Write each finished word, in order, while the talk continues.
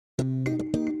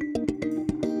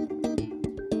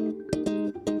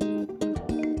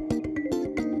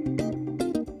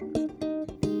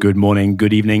Good morning,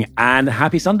 good evening, and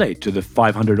happy Sunday to the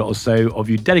 500 or so of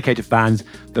you dedicated fans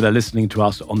that are listening to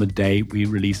us on the day we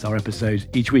release our episodes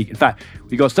each week. In fact,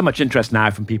 we've got so much interest now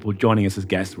from people joining us as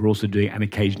guests. We're also doing an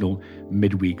occasional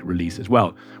midweek release as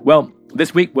well. Well,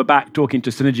 this week we're back talking to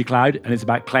Synergy Cloud, and it's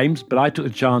about claims, but I took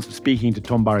the chance of speaking to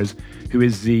Tom Burroughs, who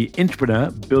is the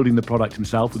entrepreneur building the product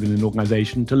himself within an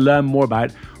organization, to learn more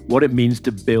about what it means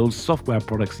to build software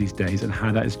products these days and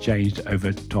how that has changed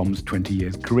over Tom's 20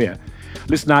 years career.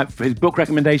 Listen out for his book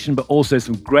recommendation, but also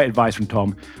some great advice from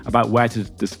Tom about where to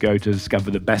go to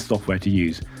discover the best software to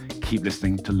use. Keep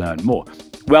listening to learn more.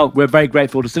 Well, we're very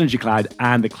grateful to Synergy Cloud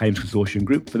and the Claims Consortium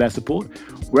Group for their support.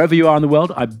 Wherever you are in the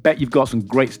world, I bet you've got some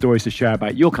great stories to share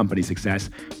about your company's success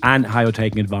and how you're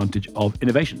taking advantage of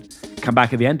innovation. Come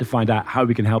back at the end to find out how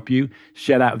we can help you,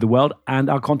 share that with the world, and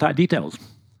our contact details.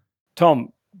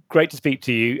 Tom, great to speak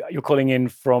to you. You're calling in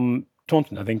from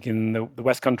Taunton, I think, in the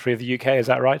West Country of the UK. Is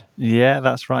that right? Yeah,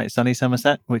 that's right. Sunny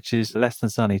Somerset, which is less than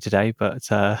sunny today, but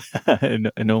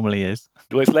it normally is.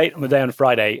 Well, it's late on the day on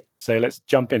Friday, so let's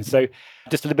jump in. So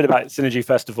just a little bit about Synergy,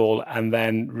 first of all, and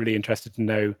then really interested to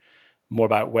know more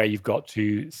about where you've got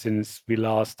to since we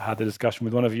last had the discussion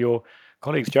with one of your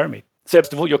colleagues, Jeremy. So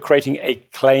first of all, you're creating a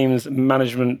claims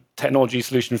management technology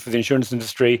solution for the insurance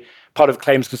industry, part of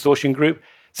Claims Consortium Group.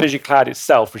 Synergy Cloud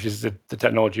itself, which is the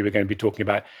technology we're going to be talking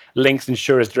about, links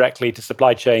insurers directly to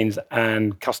supply chains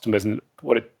and customers. And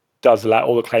what it does allow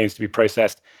all the claims to be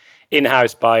processed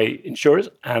in-house by insurers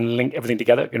and link everything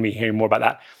together. We're going to be hearing more about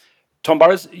that. Tom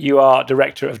Burroughs, you are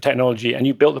Director of Technology and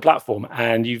you built the platform,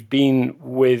 and you've been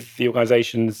with the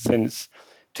organization since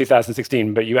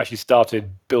 2016, but you actually started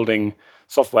building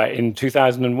software in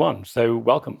 2001. So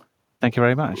welcome. Thank you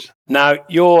very much. Now,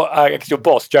 your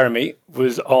boss, Jeremy,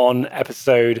 was on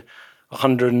episode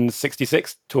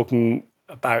 166 talking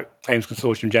about Claims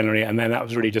Consortium generally, and then that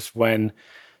was really just when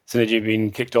Synergy had been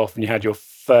kicked off and you had your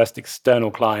first external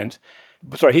client.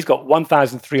 Sorry, he's got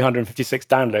 1,356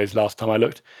 downloads last time I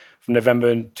looked from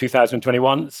November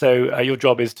 2021. So your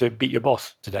job is to beat your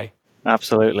boss today.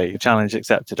 Absolutely. Challenge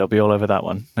accepted. I'll be all over that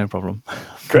one. No problem.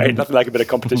 Great. Nothing like a bit of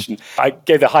competition. I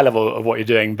gave the high level of what you're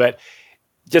doing, but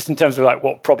just in terms of like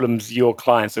what problems your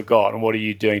clients have got and what are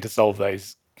you doing to solve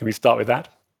those? Can we start with that?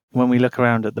 When we look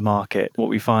around at the market, what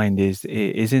we find is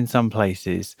in some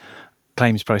places,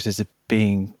 claims processes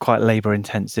being quite labor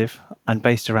intensive and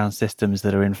based around systems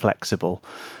that are inflexible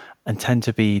and tend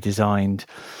to be designed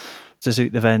to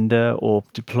suit the vendor or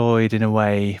deployed in a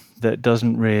way that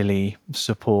doesn't really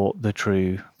support the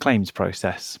true claims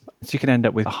process. So you can end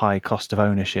up with a high cost of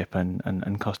ownership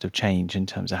and cost of change in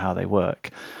terms of how they work.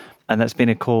 And that's been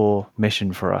a core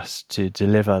mission for us to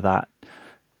deliver that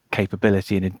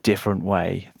capability in a different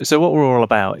way. So what we're all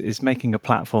about is making a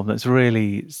platform that's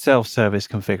really self-service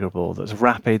configurable, that's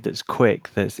rapid, that's quick,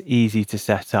 that's easy to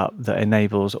set up, that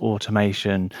enables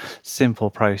automation, simple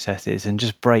processes, and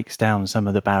just breaks down some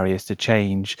of the barriers to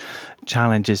change,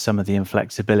 challenges some of the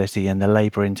inflexibility and the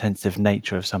labor-intensive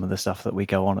nature of some of the stuff that we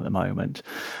go on at the moment.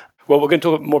 Well, we're going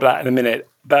to talk more about that in a minute,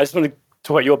 but I just want to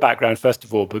talk about your background first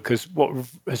of all, because what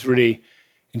has really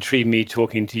intrigued me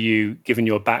talking to you, given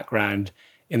your background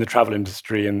in the travel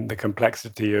industry and the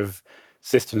complexity of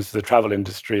systems for the travel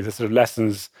industry, the sort of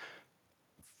lessons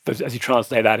as you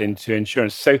translate that into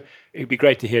insurance. So it'd be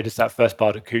great to hear just that first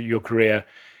part of your career.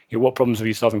 What problems are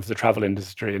you solving for the travel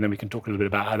industry? And then we can talk a little bit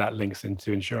about how that links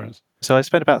into insurance. So I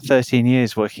spent about 13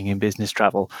 years working in business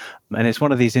travel. And it's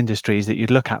one of these industries that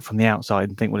you'd look at from the outside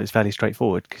and think, well, it's fairly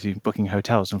straightforward because you're booking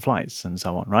hotels and flights and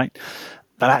so on, right?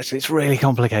 But actually, it's really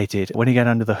complicated when you get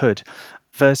under the hood.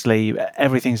 Firstly,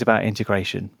 everything's about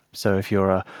integration. So if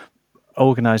you're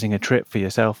organizing a trip for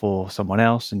yourself or someone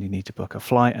else and you need to book a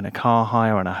flight and a car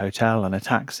hire and a hotel and a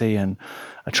taxi and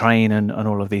a train and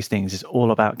all of these things, it's all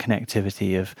about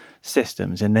connectivity of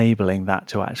systems, enabling that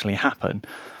to actually happen.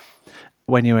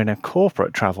 When you're in a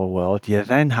corporate travel world, you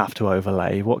then have to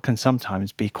overlay what can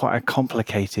sometimes be quite a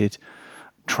complicated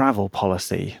travel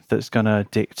policy that's going to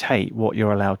dictate what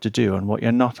you're allowed to do and what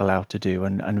you're not allowed to do,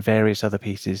 and various other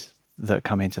pieces that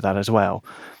come into that as well.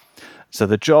 So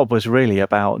the job was really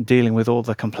about dealing with all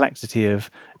the complexity of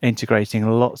integrating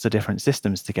lots of different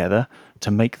systems together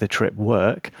to make the trip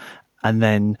work, and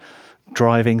then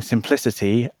driving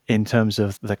simplicity in terms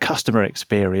of the customer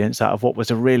experience out of what was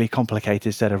a really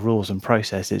complicated set of rules and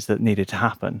processes that needed to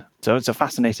happen. So it's a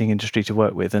fascinating industry to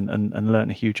work with and learn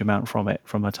a huge amount from it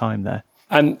from my time there.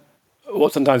 And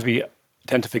what sometimes we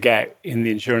tend to forget in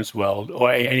the insurance world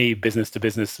or any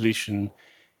business-to-business solution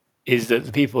is that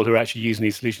the people who are actually using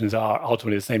these solutions are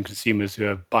ultimately the same consumers who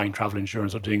are buying travel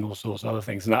insurance or doing all sorts of other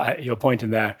things. And your point in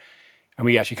there, and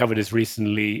we actually covered this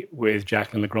recently with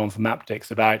Jacqueline Legrand from Maptix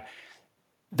about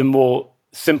the more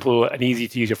simple and easy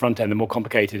to use your front end, the more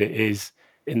complicated it is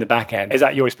in the back end. Is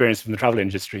that your experience from the travel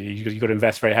industry? You've got to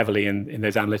invest very heavily in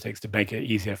those analytics to make it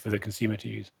easier for the consumer to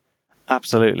use.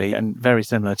 Absolutely. And very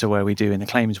similar to where we do in the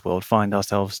claims world, find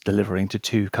ourselves delivering to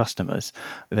two customers.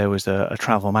 There was a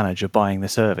travel manager buying the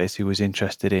service who was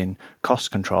interested in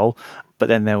cost control, but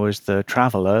then there was the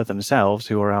traveler themselves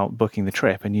who were out booking the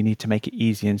trip, and you need to make it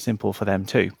easy and simple for them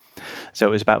too. So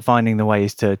it was about finding the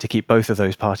ways to keep both of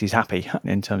those parties happy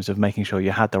in terms of making sure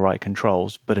you had the right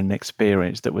controls, but an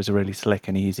experience that was really slick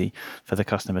and easy for the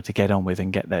customer to get on with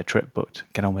and get their trip booked,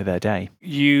 get on with their day.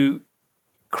 You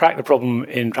crack the problem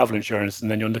in travel insurance, and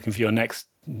then you're looking for your next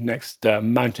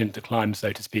mountain to climb,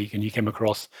 so to speak, and you came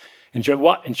across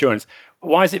insurance.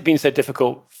 Why has it been so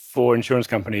difficult for insurance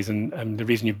companies? And the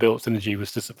reason you built Synergy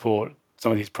was to support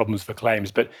some of these problems for claims.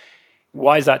 But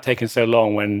why has that taken so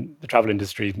long when the travel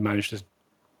industry managed to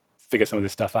figure some of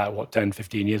this stuff out, 10,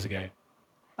 15 years ago?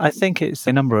 I think it's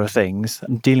a number of things.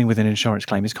 Dealing with an insurance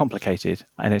claim is complicated,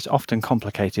 and it's often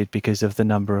complicated because of the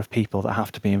number of people that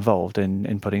have to be involved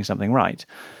in putting something right.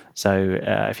 So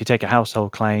if you take a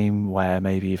household claim where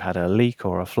maybe you've had a leak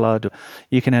or a flood,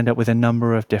 you can end up with a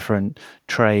number of different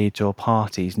trades or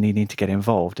parties needing to get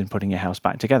involved in putting your house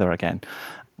back together again.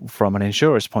 From an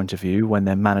insurer's point of view, when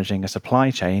they're managing a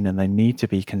supply chain and they need to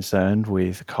be concerned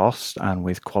with cost and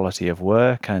with quality of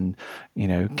work and,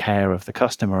 care of the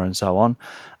customer and so on,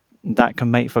 that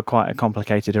can make for quite a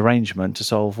complicated arrangement to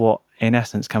solve what, in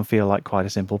essence, can feel like quite a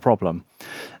simple problem.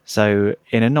 So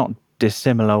in a not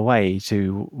dissimilar way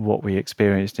to what we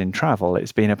experienced in travel,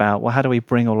 it's been about, well, how do we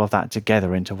bring all of that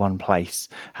together into one place?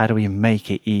 How do we make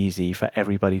it easy for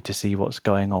everybody to see what's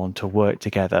going on, to work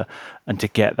together and to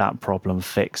get that problem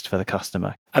fixed for the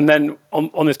customer? And then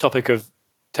on this topic of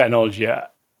technology,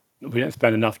 we don't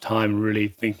spend enough time really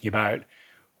thinking about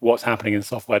what's happening in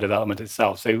software development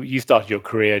itself. So you started your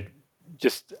career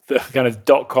just the kind of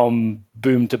dot-com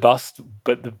boom to bust,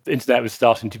 but the internet was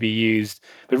starting to be used.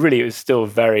 But really, it was still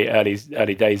very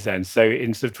early days then. So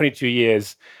in sort of 22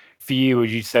 years, for you, would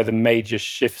you say the major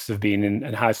shifts have been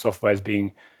in how software is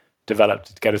being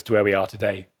developed to get us to where we are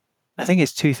today? I think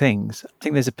it's two things. I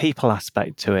think there's a people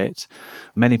aspect to it.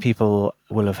 Many people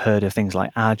will have heard of things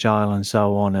like agile and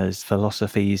so on as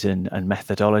philosophies and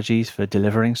methodologies for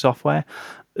delivering software.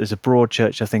 There's a broad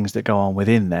church of things that go on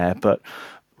within there, but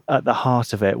at the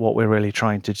heart of it, what we're really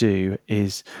trying to do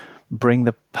is bring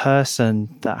the person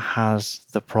that has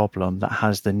the problem, that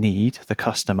has the need, the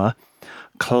customer,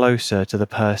 closer to the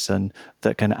person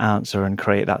that can answer and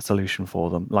create that solution for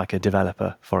them, like a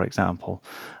developer, for example.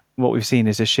 What we've seen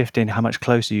is a shift in how much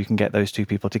closer you can get those two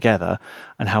people together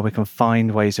and how we can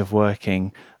find ways of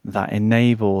working that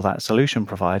enable that solution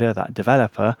provider, that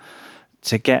developer,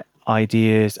 to get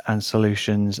ideas and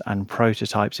solutions and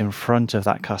prototypes in front of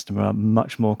that customer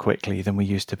much more quickly than we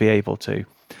used to be able to.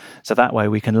 So that way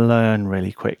we can learn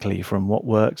really quickly from what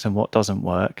works and what doesn't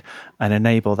work and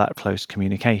enable that close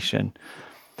communication.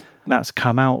 That's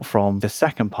come out from the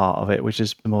second part of it, which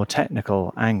is the more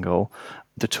technical angle.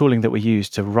 The tooling that we use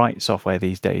to write software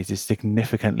these days is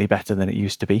significantly better than it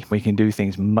used to be. We can do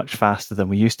things much faster than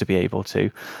we used to be able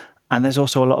to. And there's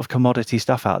also a lot of commodity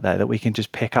stuff out there that we can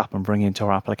just pick up and bring into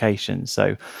our applications.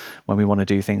 So when we want to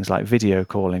do things like video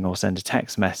calling or send a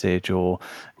text message or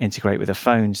integrate with a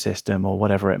phone system or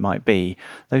whatever it might be,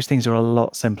 those things are a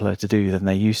lot simpler to do than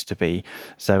they used to be.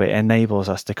 So it enables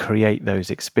us to create those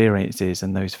experiences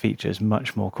and those features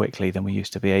much more quickly than we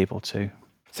used to be able to.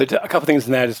 So a couple of things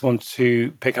in there I just want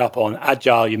to pick up on.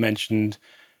 Agile, you mentioned.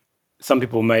 Some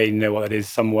people may know what that is,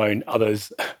 some won't.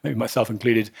 Others, maybe myself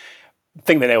included,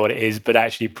 think they know what it is, but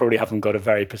actually probably haven't got a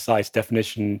very precise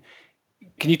definition.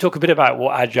 Can you talk a bit about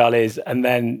what Agile is? And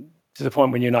then to the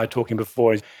point when you and I were talking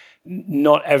before, is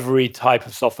not every type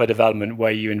of software development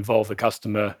where you involve the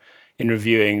customer in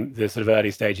reviewing the sort of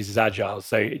early stages is Agile.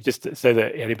 So just so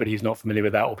that anybody who's not familiar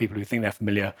with that or people who think they're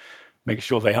familiar, make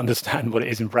sure they understand what it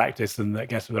is in practice and I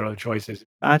guess what their other choices.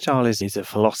 Agile is a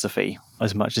philosophy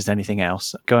as much as anything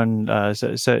else. Go and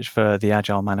search for the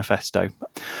Agile Manifesto,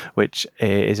 which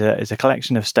is a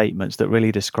collection of statements that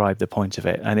really describe the point of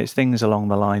it. And it's things along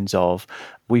the lines of,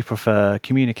 we prefer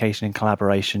communication and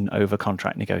collaboration over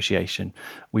contract negotiation.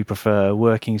 We prefer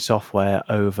working software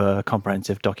over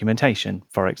comprehensive documentation,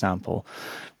 for example.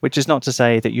 Which is not to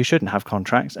say that you shouldn't have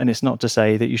contracts, and it's not to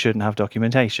say that you shouldn't have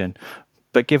documentation.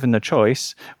 But given the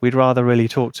choice, we'd rather really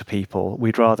talk to people.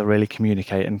 We'd rather really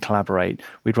communicate and collaborate.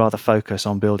 We'd rather focus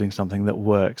on building something that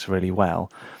works really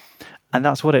well. And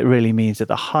that's what it really means at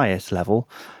the highest level.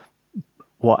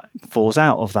 What falls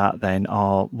out of that then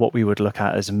are what we would look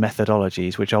at as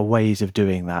methodologies, which are ways of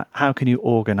doing that. How can you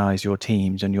organize your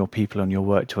teams and your people and your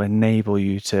work to enable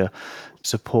you to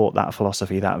support that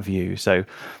philosophy, that view? So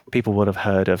people would have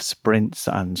heard of sprints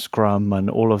and scrum and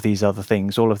all of these other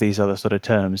things, all of these other sort of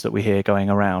terms that we hear going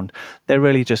around. They're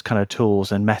really just kind of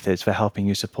tools and methods for helping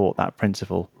you support that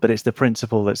principle. But it's the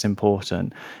principle that's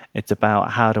important. It's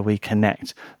about how do we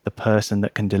connect the person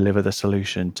that can deliver the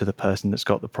solution to the person that's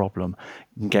got the problem,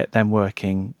 and get them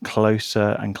working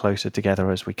closer and closer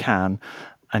together as we can,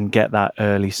 and get that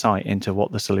early sight into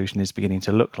what the solution is beginning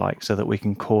to look like so that we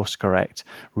can course correct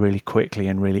really quickly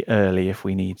and really early if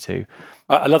we need to.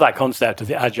 I love that concept of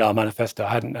the Agile Manifesto. I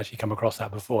hadn't actually come across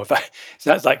that before. In fact, it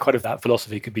sounds like quite a that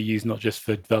philosophy could be used not just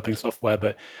for developing software,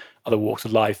 but other walks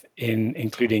of life,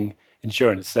 including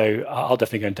insurance. So I'll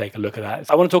definitely go and take a look at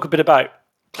that. I want to talk a bit about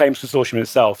Claims Consortium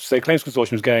itself. So Claims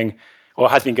Consortium is going, or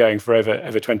has been going for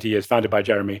over 20 years, founded by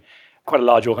Jeremy. Quite a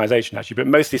large organization, actually, but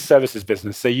mostly services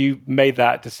business. So you made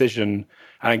that decision,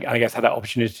 and I guess had that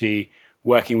opportunity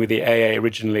working with the AA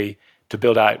originally to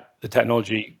build out the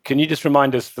technology. Can you just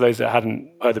remind us, for those that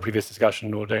hadn't heard the previous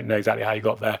discussion or don't know exactly how you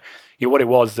got there, what it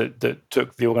was that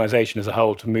took the organization as a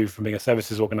whole to move from being a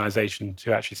services organization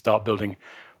to actually start building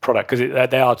product? Because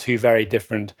they are two very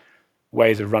different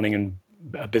ways of running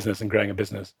a business and growing a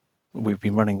business. We've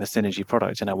been running the Synergy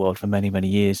product in our world for many, many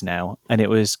years now. And it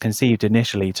was conceived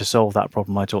initially to solve that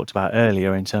problem I talked about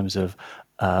earlier in terms of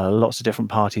lots of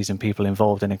different parties and people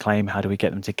involved in a claim. How do we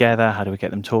get them together? How do we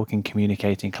get them talking,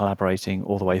 communicating, collaborating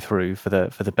all the way through for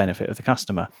the benefit of the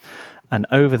customer? And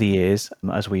over the years,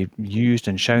 as we've used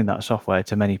and shown that software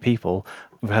to many people,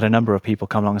 we've had a number of people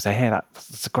come along and say, hey,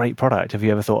 that's a great product. Have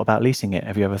you ever thought about leasing it?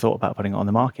 Have you ever thought about putting it on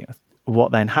the market?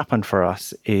 What then happened for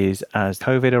us is as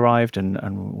COVID arrived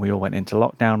and we all went into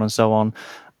lockdown and so on,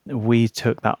 we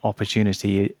took that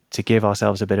opportunity to give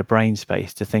ourselves a bit of brain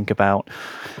space to think about,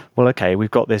 well, okay, we've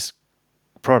got this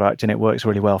product and it works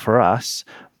really well for us,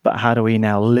 but how do we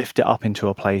now lift it up into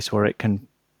a place where it can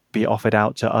be offered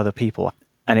out to other people?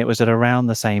 And it was at around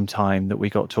the same time that we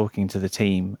got talking to the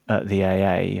team at the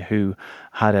AA, who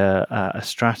had a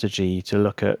strategy to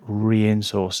look at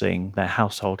re-insourcing their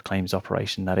household claims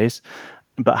operation, that is,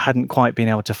 but hadn't quite been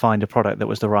able to find a product that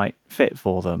was the right fit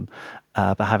for them.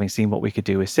 But having seen what we could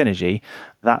do with Synergy,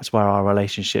 that's where our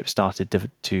relationship started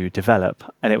to develop.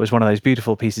 And it was one of those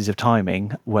beautiful pieces of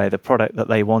timing where the product that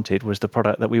they wanted was the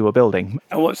product that we were building.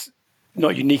 And what's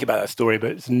not unique about that story,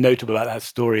 but it's notable about that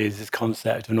story is this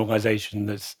concept of an organization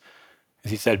that's,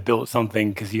 as you said, built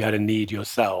something because you had a need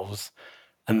yourselves,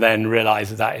 and then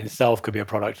realized that in itself could be a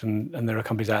product. And there are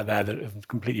companies out there that have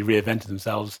completely reinvented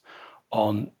themselves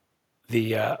on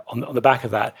the back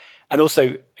of that. And also,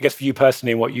 I guess for you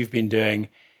personally, and what you've been doing,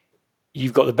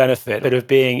 you've got the benefit of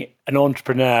being an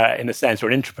entrepreneur in a sense, or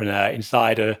an entrepreneur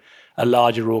inside a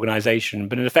larger organization.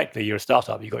 But effectively, you're a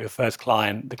startup. You've got your first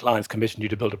client. The client's commissioned you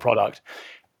to build a product.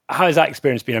 How has that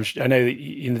experience been? I know that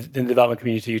in the development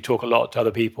community, you talk a lot to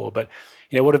other people, but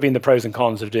what have been the pros and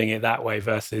cons of doing it that way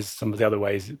versus some of the other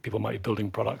ways that people might be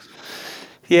building products?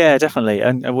 Yeah, definitely.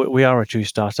 And we are a true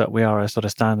startup. We are a sort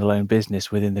of standalone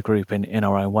business within the group in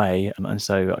our own way. And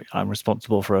so I'm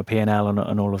responsible for a P&L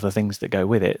and all of the things that go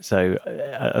with it. So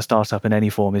a startup in any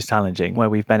form is challenging. Where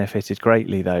we've benefited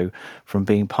greatly, though, from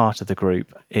being part of the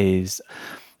group is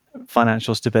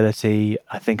financial stability.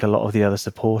 I think a lot of the other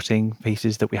supporting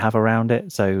pieces that we have around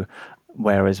it. So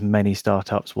whereas many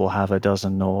startups will have a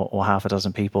dozen or half a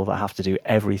dozen people that have to do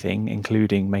everything,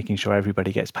 including making sure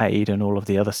everybody gets paid and all of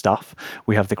the other stuff,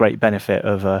 we have the great benefit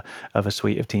of a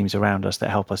suite of teams around us that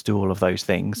help us do all of those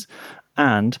things.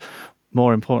 And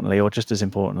more importantly, or just as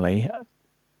importantly,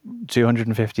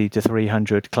 250 to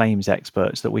 300 claims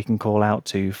experts that we can call out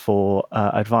to for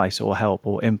advice or help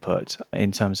or input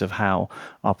in terms of how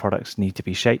our products need to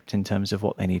be shaped, in terms of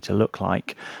what they need to look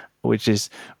like, which is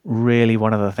really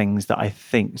one of the things that I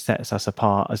think sets us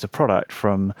apart as a product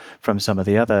from some of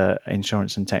the other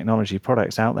insurance and technology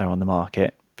products out there on the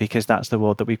market, because that's the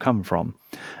world that we've come from.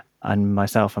 And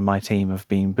myself and my team have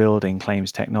been building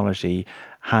claims technology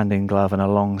hand in glove and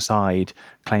alongside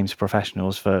claims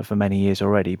professionals for many years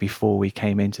already before we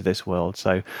came into this world.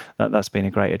 So that's been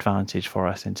a great advantage for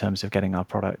us in terms of getting our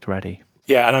product ready.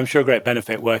 Yeah, and I'm sure a great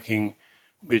benefit working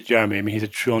with Jeremy. I mean, he's a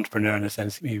true entrepreneur in a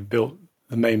sense. He built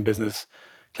the main business,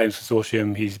 Claims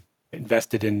Consortium. He's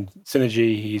invested in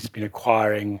Synergy. He's been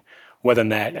acquiring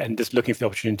WeatherNet and just looking for the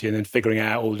opportunity and then figuring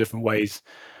out all the different ways,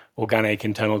 organic,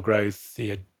 internal growth,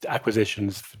 the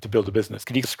acquisitions to build a business.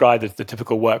 Can you describe the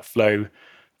typical workflow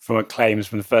from a claims,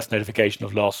 from the first notification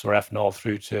of loss or FNOL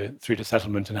through to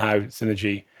settlement, and how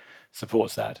Synergy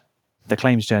supports that? The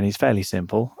claims journey is fairly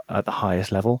simple at the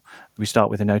highest level. We start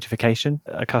with a notification.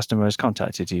 A customer has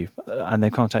contacted you, and they've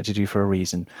contacted you for a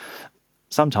reason.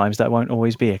 Sometimes that won't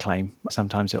always be a claim.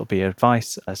 Sometimes it'll be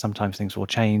advice. Sometimes things will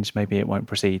change. Maybe it won't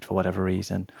proceed for whatever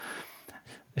reason.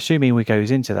 Assuming we goes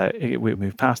into that, we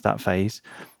move past that phase,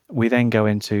 we then go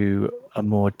into a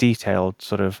more detailed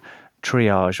sort of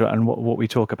triage, and what we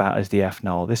talk about as the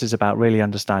F-null. This is about really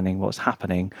understanding what's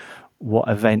happening, what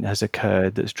event has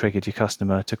occurred that's triggered your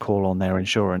customer to call on their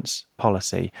insurance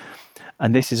policy.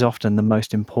 And this is often the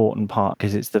most important part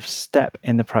because it's the step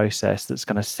in the process that's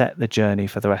going to set the journey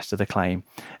for the rest of the claim.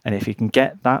 And if you can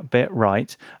get that bit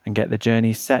right and get the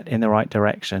journey set in the right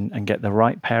direction and get the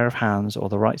right pair of hands or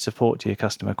the right support to your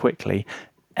customer quickly,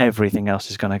 everything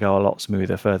else is going to go a lot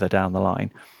smoother further down the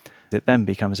line. It then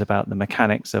becomes about the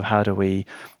mechanics of how do we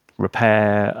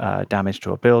repair damage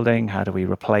to a building, how do we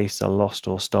replace a lost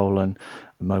or stolen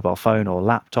mobile phone or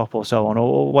laptop or so on,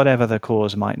 or whatever the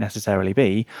cause might necessarily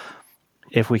be.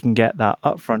 If we can get that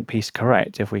upfront piece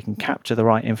correct, if we can capture the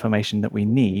right information that we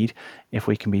need, if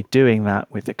we can be doing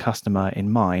that with the customer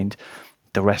in mind,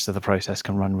 the rest of the process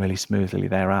can run really smoothly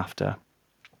thereafter.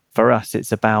 For us,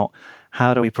 it's about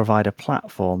how do we provide a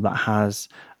platform that has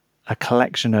a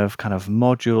collection of kind of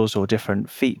modules or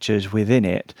different features within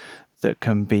it that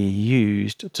can be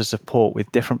used to support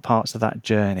with different parts of that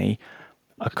journey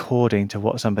according to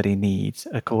what somebody needs,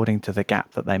 according to the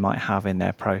gap that they might have in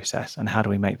their process, and how do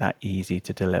we make that easy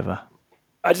to deliver?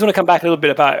 I just want to come back a little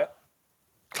bit about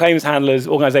claims handlers,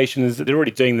 organizations, they're already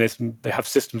doing this. They have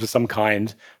systems of some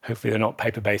kind. Hopefully they're not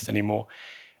paper-based anymore.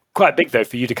 Quite big, though,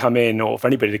 for you to come in or for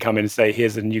anybody to come in and say,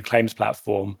 here's a new claims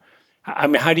platform. I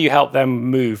mean, how do you help them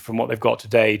move from what they've got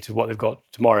today to what they've got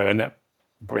tomorrow? And that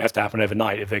probably has to happen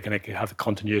overnight if they're going to have the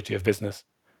continuity of business.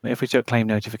 If we took claim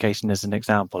notification as an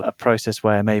example, a process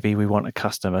where maybe we want a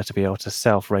customer to be able to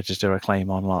self-register a claim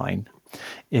online.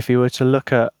 If you were to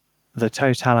look at the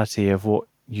totality of what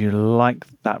you like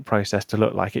that process to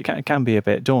look like, it can be a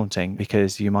bit daunting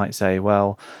because you might say,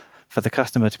 well, for the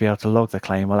customer to be able to log the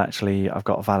claim, well, actually, I've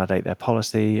got to validate their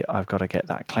policy. I've got to get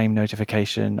that claim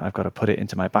notification. I've got to put it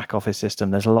into my back office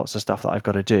system. There's lots of stuff that I've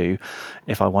got to do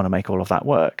if I want to make all of that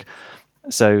work.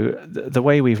 So the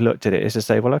way we've looked at it is to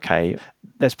say, well, okay,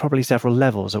 there's probably several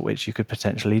levels at which you could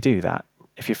potentially do that.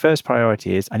 If your first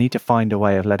priority is, I need to find a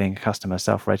way of letting a customer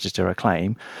self-register a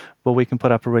claim, well, we can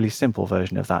put up a really simple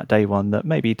version of that day one that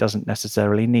maybe doesn't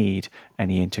necessarily need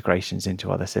any integrations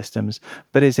into other systems,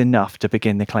 but is enough to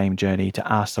begin the claim journey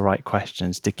to ask the right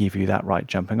questions to give you that right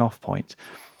jumping off point.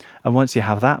 And once you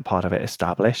have that part of it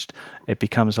established, it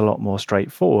becomes a lot more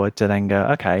straightforward to then go,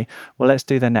 okay, well, let's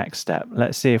do the next step.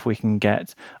 Let's see if we can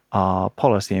get our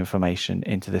policy information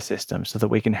into the system so that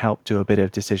we can help do a bit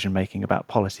of decision making about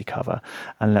policy cover.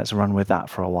 And let's run with that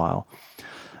for a while.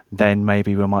 Then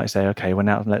maybe we might say, okay, well,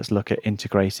 now let's look at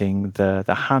integrating the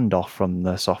handoff from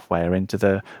the software into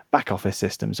the back office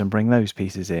systems and bring those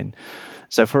pieces in.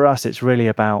 So for us, it's really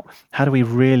about how do we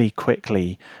really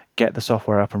quickly get the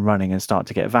software up and running and start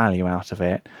to get value out of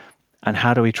it? And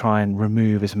how do we try and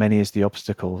remove as many as the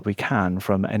obstacles we can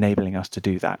from enabling us to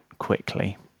do that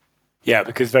quickly? Yeah,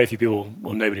 because very few people,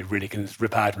 well, nobody really can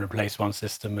rip out and replace one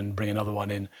system and bring another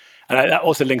one in. And that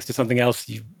also links to something else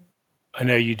I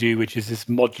know you do, which is this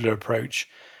modular approach.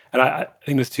 And I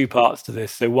think there's two parts to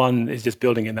this. So one is just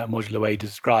building in that modular way to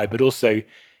describe, but also,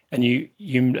 and you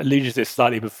alluded to this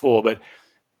slightly before, but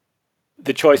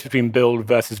the choice between build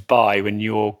versus buy when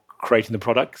you're creating the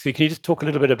product. So can you just talk a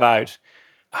little bit about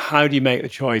how do you make the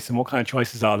choice and what kind of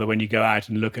choices are there when you go out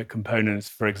and look at components,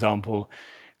 for example,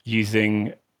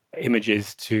 using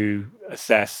images to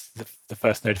assess the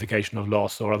first notification of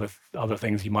loss or other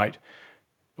things you might,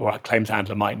 or a claims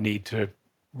handler might need to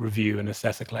review and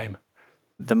assess a claim?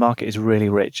 The market is really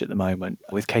rich at the moment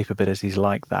with capabilities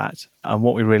like that. And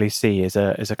what we really see is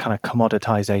a kind of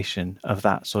commoditization of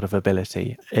that sort of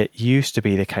ability. It used to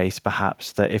be the case,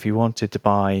 perhaps, that if you wanted to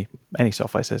buy any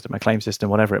software system, a claim system,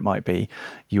 whatever it might be,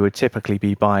 you would typically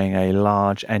be buying a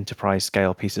large enterprise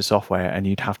scale piece of software and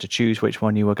you'd have to choose which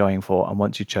one you were going for. And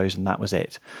once you'd chosen, that was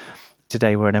it.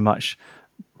 Today, we're in a much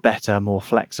better, more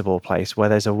flexible place where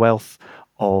there's a wealth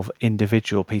of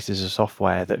individual pieces of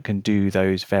software that can do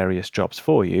those various jobs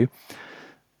for you.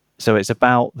 So it's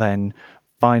about then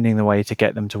finding the way to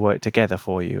get them to work together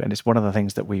for you. And it's one of the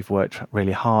things that we've worked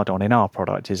really hard on in our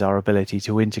product is our ability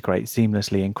to integrate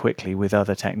seamlessly and quickly with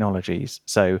other technologies.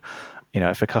 So,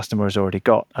 if a customer has already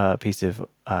got a piece of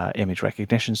image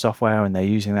recognition software and they're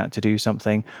using that to do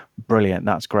something, brilliant,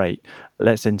 that's great.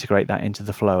 Let's integrate that into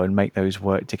the flow and make those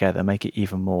work together, make it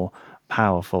even more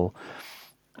powerful.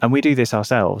 And we do this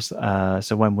ourselves.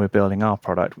 So when we're building our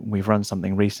product, we've run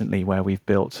something recently where we've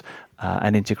built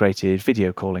an integrated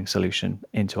video calling solution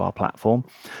into our platform.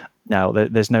 Now,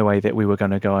 there's no way that we were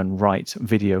going to go and write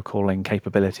video calling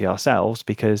capability ourselves,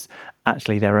 because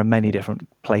actually there are many different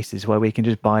places where we can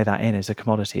just buy that in as a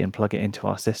commodity and plug it into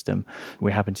our system.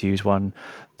 We happen to use one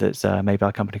that's made by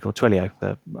a company called Twilio,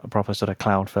 the proper sort of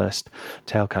cloud-first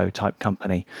telco type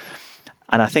company.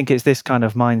 And I think it's this kind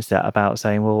of mindset about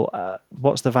saying, well,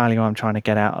 what's the value I'm trying to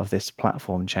get out of this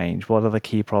platform change? What are the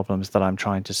key problems that I'm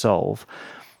trying to solve?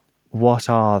 What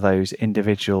are those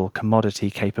individual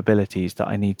commodity capabilities that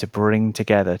I need to bring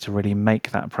together to really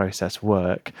make that process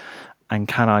work? And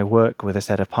can I work with a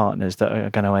set of partners that are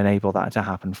going to enable that to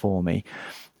happen for me?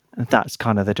 And that's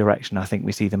kind of the direction I think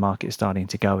we see the market starting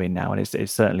to go in now. And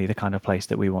it's certainly the kind of place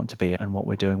that we want to be and what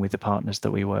we're doing with the partners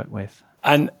that we work with.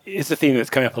 And it's a theme that's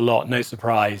coming up a lot, no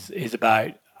surprise, is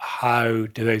about how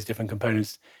do those different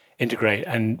components integrate.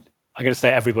 And I'm going to say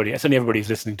certainly everybody who's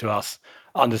listening to us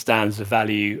understands the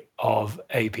value of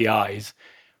APIs,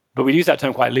 but we use that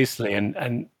term quite loosely. And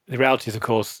the reality is, of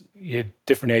course,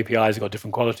 different APIs have got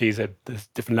different qualities, there's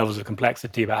different levels of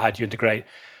complexity about how do you integrate.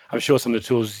 I'm sure some of the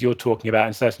tools you're talking about,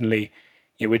 and certainly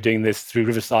we're doing this through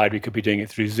Riverside, we could be doing it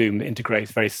through Zoom,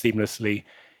 integrates very seamlessly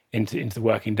into the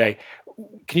working day.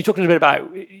 Can you talk a little bit about,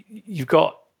 you've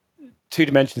got two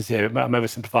dimensions here, I'm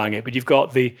oversimplifying it, but you've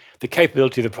got the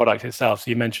capability of the product itself.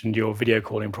 So you mentioned your video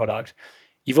calling product.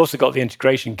 You've also got the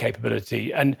integration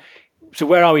capability. And so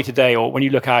where are we today, or when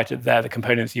you look out at the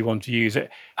components you want to use,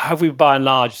 have we by and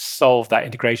large solved that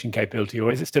integration capability,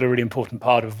 or is it still a really important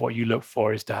part of what you look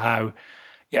for as to how,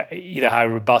 either how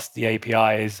robust the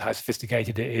API is, how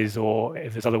sophisticated it is, or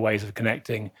if there's other ways of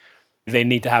connecting? They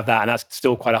need to have that, and that's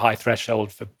still quite a high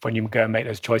threshold for when you go and make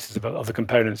those choices of the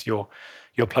components you're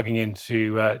plugging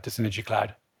into to Synergy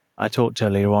Cloud. I talked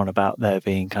earlier on about there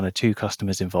being kind of two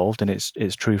customers involved, and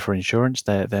it's true for insurance.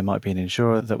 There might be an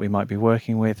insurer that we might be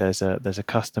working with. There's a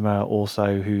customer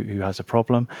also who has a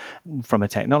problem. From a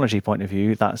technology point of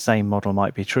view, that same model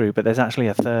might be true, but there's actually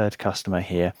a third customer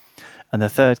here. And the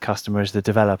third customer is the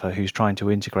developer who's trying to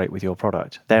integrate with your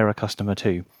product. They're a customer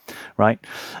too, right?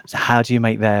 So how do you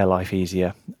make their life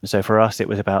easier? So for us, it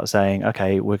was about saying,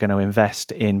 okay, we're going to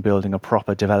invest in building a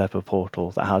proper developer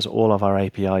portal that has all of our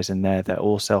APIs in there. They're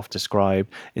all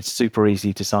self-described. It's super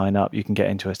easy to sign up. You can get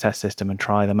into a test system and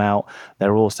try them out.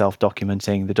 They're all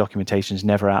self-documenting. The documentation is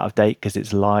never out of date because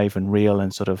it's live and real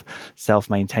and sort of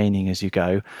self-maintaining as you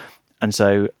go. And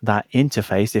so that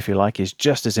interface, if you like, is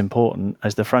just as important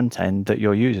as the front end that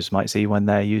your users might see when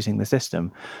they're using the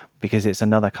system, because it's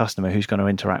another customer who's going to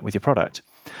interact with your product.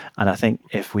 And I think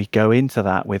if we go into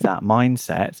that with that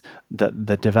mindset, that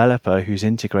the developer who's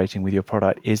integrating with your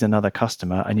product is another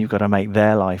customer and you've got to make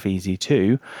their life easy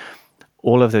too,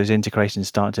 all of those integrations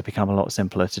start to become a lot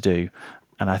simpler to do.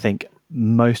 And I think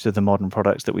most of the modern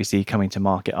products that we see coming to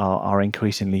market are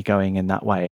increasingly going in that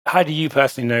way. How do you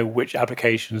personally know which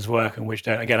applications work and which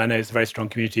don't? Again, I know it's a very strong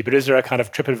community, but is there a kind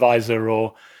of TripAdvisor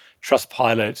or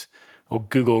Trustpilot or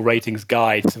Google ratings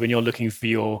guide? So when you're looking for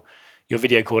your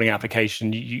video calling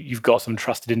application, you've got some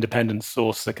trusted independent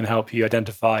source that can help you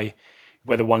identify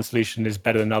whether one solution is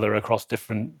better than another across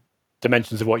different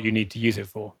dimensions of what you need to use it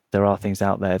for. There are things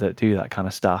out there that do that kind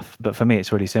of stuff. But for me,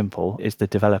 it's really simple. It's the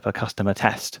developer customer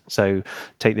test. So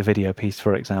take the video piece,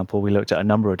 for example. We looked at a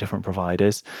number of different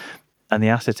providers. And the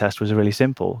acid test was really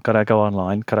simple. Could I go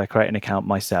online? Could I create an account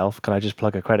myself? Could I just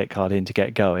plug a credit card in to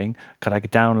get going? Could I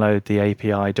download the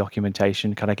API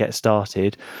documentation? Could I get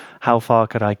started? How far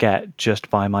could I get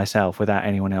just by myself without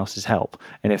anyone else's help?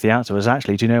 And if the answer was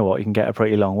actually, do you know what? You can get a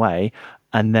pretty long way.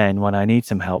 And then when I need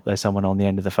some help, there's someone on the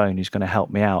end of the phone who's going to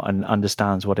help me out and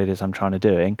understands what it is I'm trying to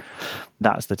do.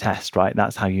 That's the test, right?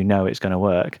 That's how you know it's going to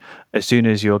work. As soon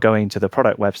as you're going to the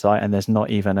product website and there's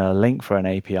not even a link for an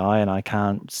API and I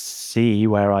can't see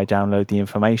where I download the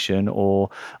information, or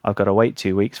I've got to wait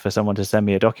 2 weeks for someone to send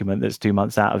me a document that's 2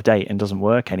 months out of date and doesn't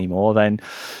work anymore, then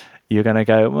you're going to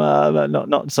go, well,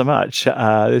 not so much.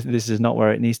 This is not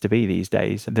where it needs to be these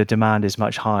days. The demand is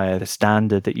much higher. The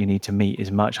standard that you need to meet is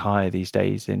much higher these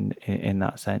days in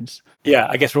that sense. Yeah,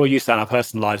 I guess we're all used to that in our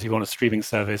personal lives. You want a streaming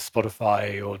service,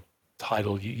 Spotify or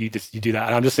Tidal, you do that.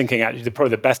 And I'm just thinking, actually, probably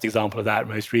the best example of that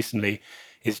most recently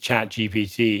is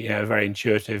ChatGPT, a very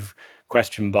intuitive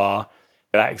question bar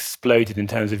that exploded in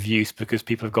terms of use because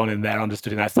people have gone in there,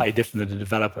 understood it. That's slightly different than the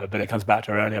developer, but it comes back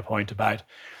to our earlier point about,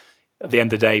 at the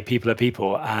end of the day, people are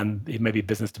people, and it may be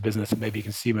business to business, it may be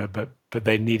consumer, but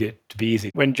they need it to be easy.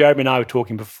 When Jeremy and I were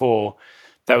talking before,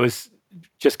 that was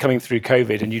just coming through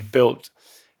COVID, and you'd built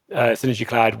Synergy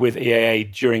Cloud with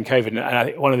EAA during COVID. And I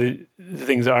think one of the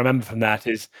things that I remember from that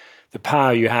is the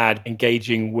power you had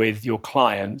engaging with your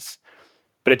clients,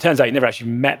 but it turns out you never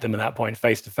actually met them at that point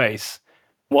face to face.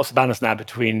 What's the balance now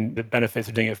between the benefits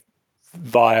of doing it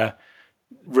via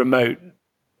remote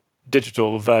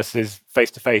digital versus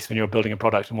face to face when you're building a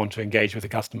product and want to engage with the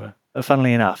customer?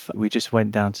 Funnily enough, we just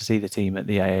went down to see the team at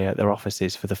the AA at their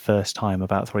offices for the first time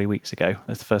about 3 weeks ago.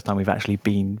 It's the first time we've actually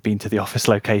been to the office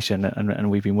location,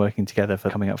 and we've been working together for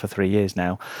coming up for 3 years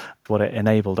now. What it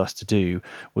enabled us to do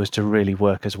was to really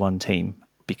work as one team,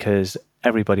 because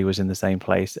everybody was in the same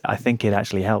place. I think it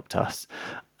actually helped us,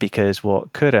 because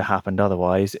what could have happened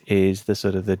otherwise is the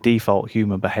sort of the default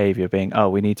human behavior being, oh,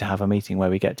 we need to have a meeting where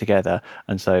we get together,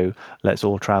 and so let's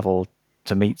all travel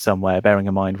to meet somewhere, bearing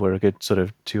in mind we're a good sort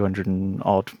of 200 and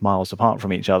odd miles apart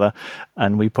from each other,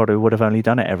 and we probably would have only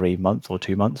done it every month or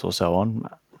 2 months or so on.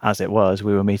 As it was,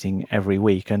 we were meeting every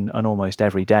week and almost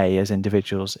every day as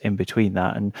individuals in between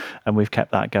that, and we've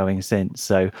kept that going since.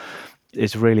 So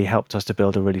it's really helped us to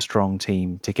build a really strong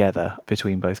team together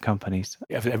between both companies.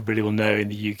 Everybody will know in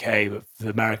the UK, but for the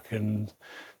Americans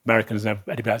and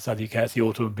anybody outside the UK, it's the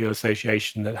Automobile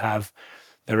Association that have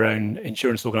their own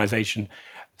insurance organization.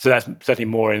 So that's certainly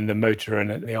more in the motor,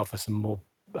 and they offer some more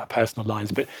personal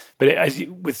lines. But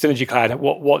with Synergy Cloud,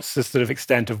 what's the sort of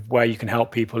extent of where you can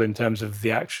help people in terms of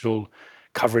the actual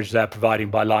coverage they're providing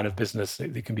by line of business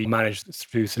that can be managed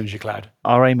through Synergy Cloud?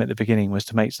 Our aim at the beginning was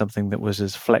to make something that was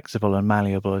as flexible and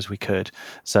malleable as we could.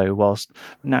 So whilst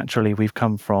naturally we've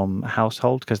come from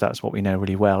household, because that's what we know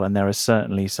really well, and there are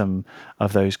certainly some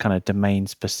of those kind of domain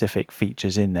specific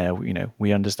features in there. You know,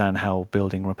 we understand how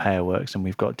building repair works, and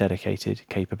we've got dedicated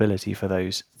capability for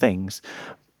those things.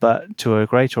 But to a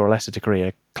greater or lesser degree,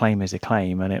 a claim is a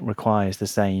claim, and it requires the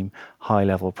same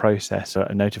high-level process,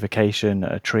 a notification,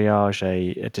 a triage,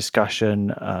 a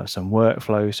discussion, some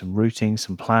workflow, some routing,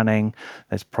 some planning.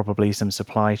 There's probably some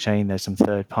supply chain, there's some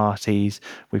third parties.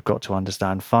 We've got to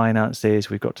understand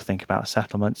finances. We've got to think about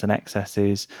settlements and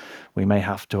excesses. We may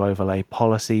have to overlay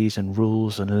policies and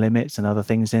rules and limits and other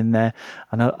things in there.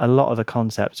 And a lot of the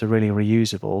concepts are really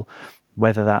reusable,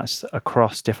 whether that's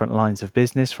across different lines of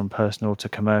business, from personal to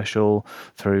commercial,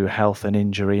 through health and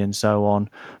injury and so on,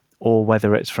 or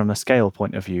whether it's from a scale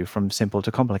point of view, from simple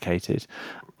to complicated.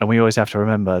 And we always have to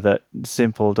remember that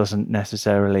simple doesn't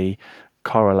necessarily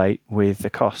correlate with the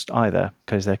cost either,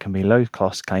 because there can be low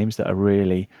cost claims that are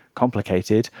really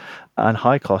complicated and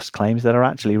high cost claims that are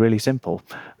actually really simple.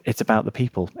 It's about the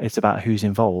people, it's about who's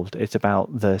involved, it's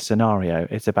about the scenario,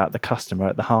 it's about the customer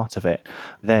at the heart of it,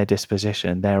 their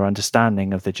disposition, their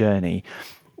understanding of the journey,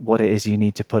 what it is you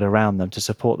need to put around them to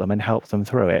support them and help them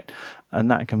through it.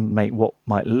 And that can make what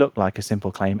might look like a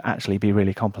simple claim actually be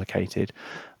really complicated.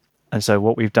 And so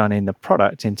what we've done in the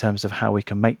product in terms of how we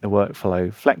can make the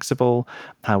workflow flexible,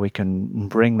 how we can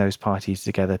bring those parties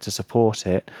together to support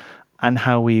it, and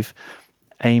how we've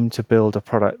aimed to build a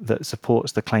product that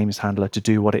supports the claims handler to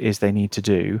do what it is they need to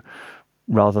do,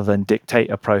 rather than dictate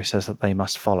a process that they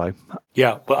must follow.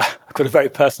 Yeah, but I've got a very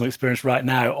personal experience right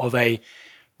now of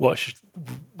what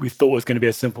we thought was going to be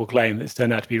a simple claim that's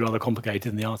turned out to be rather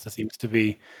complicated, and the answer seems to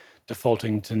be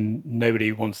defaulting to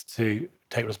nobody wants to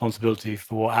take responsibility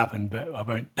for what happened, but I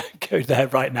won't go there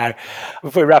right now.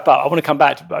 Before we wrap up, I want to come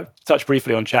back to touch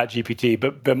briefly on ChatGPT,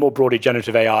 but more broadly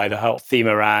generative AI, the whole theme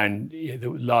around the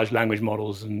large language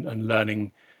models and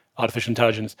learning artificial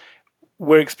intelligence.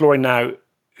 We're exploring now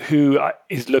who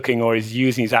is looking or is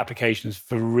using these applications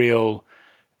for real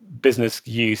business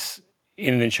use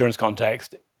in an insurance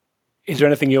context. Is there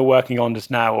anything you're working on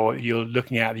just now or you're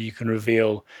looking at that you can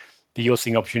reveal that you're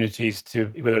seeing opportunities to,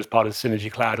 whether it's part of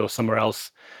Synergy Cloud or somewhere else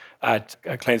at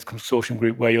a claims consortium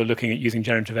group where you're looking at using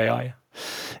generative AI?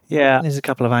 Yeah, there's a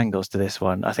couple of angles to this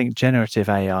one. I think generative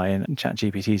AI and chat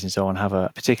GPTs and so on have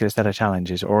a particular set of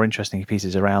challenges or interesting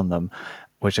pieces around them,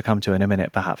 which I'll come to in a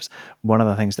minute, perhaps. One of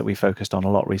the things that we focused on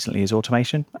a lot recently is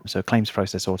automation. So claims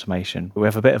process automation. We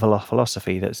have a bit of a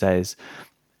philosophy that says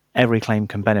every claim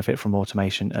can benefit from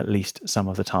automation at least some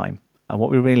of the time. And what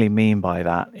we really mean by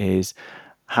that is,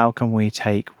 how can we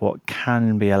take what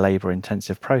can be a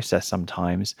labor-intensive process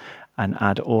sometimes and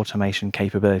add automation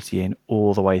capability in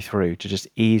all the way through to just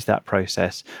ease that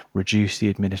process, reduce the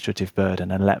administrative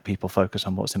burden, and let people focus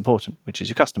on what's important, which is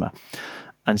your customer.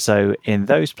 And so in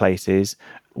those places,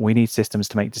 we need systems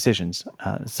to make decisions.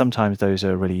 Sometimes those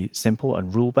are really simple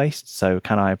and rule-based. So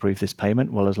can I approve this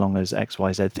payment? Well, as long as X,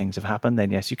 Y, Z things have happened,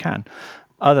 then yes, you can.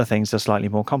 Other things are slightly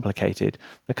more complicated.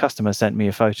 The customer sent me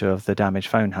a photo of the damaged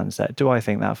phone handset. Do I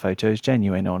think that photo is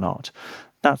genuine or not?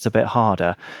 That's a bit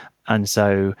harder. And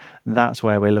so that's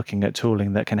where we're looking at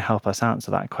tooling that can help us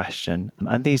answer that question.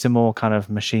 And these are more kind of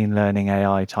machine learning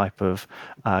AI type of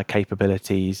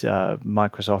capabilities.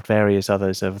 Microsoft, various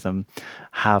others of them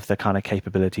have the kind of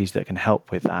capabilities that can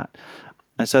help with that.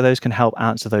 And so those can help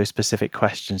answer those specific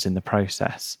questions in the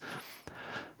process.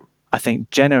 I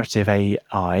think generative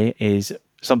AI is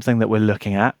something that we're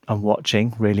looking at and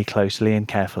watching really closely and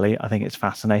carefully. I think it's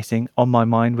fascinating. On my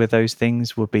mind with those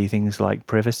things would be things like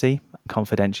privacy,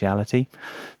 confidentiality.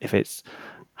 If it's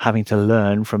having to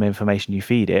learn from information you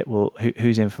feed it, well,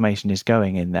 whose information is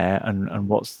going in there, and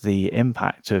what's the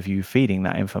impact of you feeding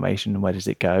that information, and where does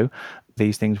it go?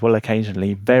 These things will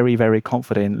occasionally very, very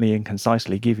confidently and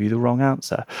concisely give you the wrong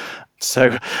answer.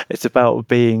 So it's about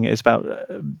being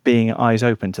eyes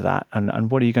open to that, and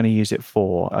what are you going to use it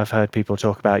for? I've heard people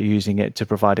talk about using it to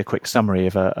provide a quick summary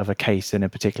of a case in a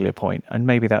particular point, and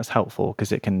maybe that's helpful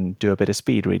because it can do a bit of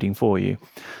speed reading for you.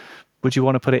 Would you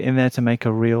want to put it in there to make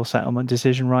a real settlement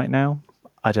decision right now?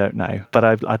 I don't know, but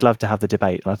I'd love to have the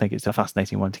debate. I think it's a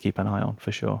fascinating one to keep an eye on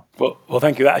for sure. Well,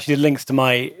 thank you. That actually links to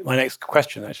my next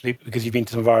question, actually, because you've been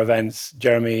to some of our events.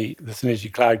 Jeremy, the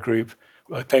Synergy Cloud Group,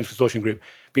 Claims Consortium Group,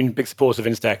 been big supporters of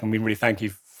Instech, and we really thank you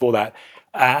for that.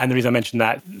 And the reason I mentioned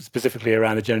that specifically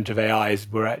around the generative AI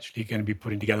is we're actually going to be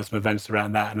putting together some events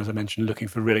around that. And as I mentioned, looking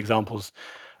for real examples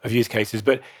of use cases.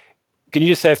 But can you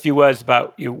just say a few words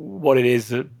about what it is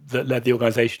that led the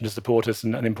organization to support us,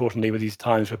 and importantly, with these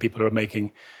times where people are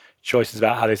making choices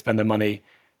about how they spend their money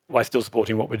while still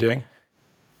supporting what we're doing?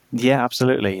 Yeah,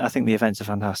 absolutely. I think the events are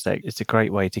fantastic. It's a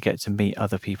great way to get to meet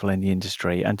other people in the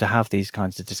industry and to have these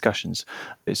kinds of discussions.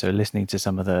 So listening to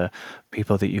some of the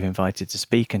people that you've invited to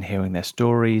speak and hearing their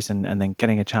stories, and then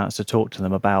getting a chance to talk to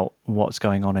them about what's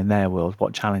going on in their world,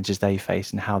 what challenges they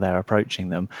face and how they're approaching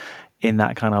them in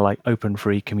that kind of like open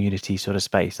free community sort of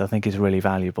space, I think is really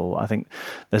valuable. I think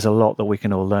there's a lot that we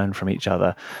can all learn from each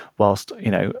other, whilst,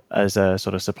 as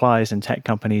sort of suppliers and tech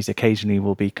companies, occasionally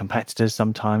we'll be competitors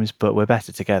sometimes, but we're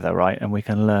better together, right? And we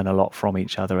can learn a lot from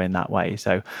each other in that way.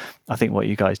 So I think what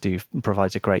you guys do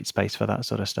provides a great space for that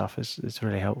sort of stuff. It's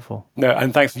really helpful. No,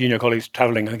 and thanks to you and your colleagues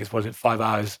traveling. I think it's 5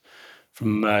 hours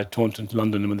from Taunton to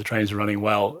London, and when the trains are running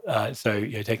well. So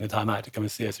taking the time out to come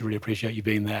and see us, I really appreciate you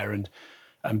being there and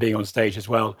being on stage as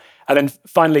well. And then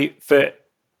finally, for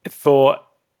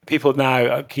people now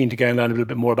are keen to go and learn a little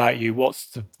bit more about you, what's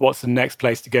the next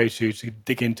place to go to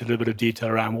dig into a little bit of detail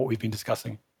around what we've been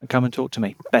discussing? Come and talk to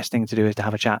me. Best thing to do is to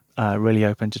have a chat. Really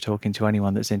open to talking to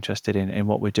anyone that's interested in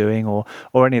what we're doing or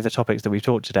any of the topics that we've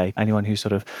talked today. Anyone who's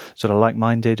sort of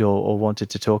like-minded or wanted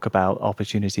to talk about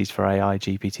opportunities for AI,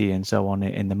 GPT, and so on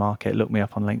in the market, look me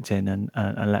up on LinkedIn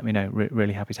and let me know.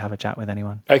 Really happy to have a chat with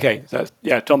anyone. Okay, so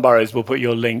Tom Burroughs. We'll put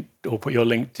your link or put your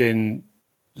LinkedIn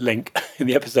link in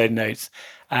the episode notes,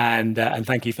 and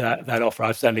thank you for that offer.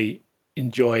 I've certainly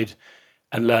enjoyed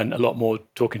and learn a lot more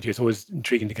talking to you. It's always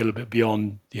intriguing to get a little bit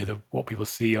beyond what people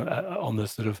see on the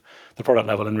sort of the product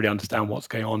level and really understand what's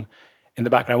going on in the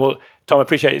background. Well, Tom, I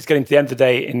appreciate it. It's getting to the end of the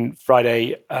day in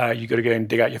Friday. You've got to go and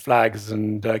dig out your flags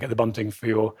and get the bunting for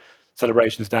your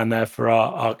celebrations down there for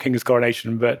our King's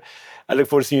coronation. But I look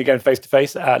forward to seeing you again face to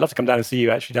face. I'd love to come down and see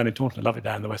you actually down in Taunton. I love it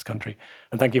down in the West Country.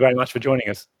 And thank you very much for joining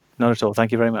us. Not at all.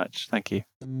 Thank you very much. Thank you.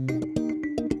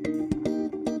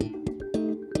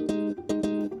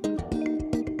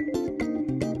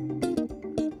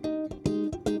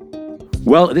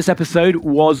 Well, this episode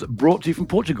was brought to you from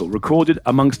Portugal, recorded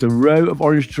amongst a row of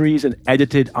orange trees and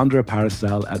edited under a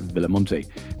parasol at Villamonte.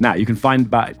 Now, you can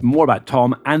find more about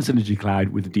Tom and Synergy Cloud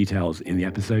with the details in the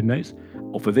episode notes.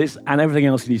 Or for this and everything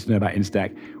else you need to know about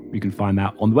Instech, you can find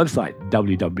that on the website,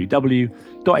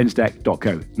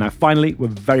 www.instech.co. Now, finally, we're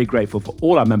very grateful for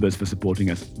all our members for supporting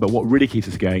us, but what really keeps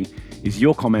us going is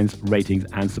your comments, ratings,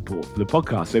 and support for the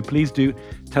podcast. So please do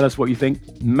tell us what you think.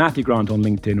 Matthew Grant on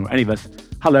LinkedIn or any of us,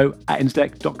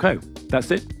 hello@instech.co.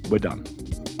 That's it. We're done.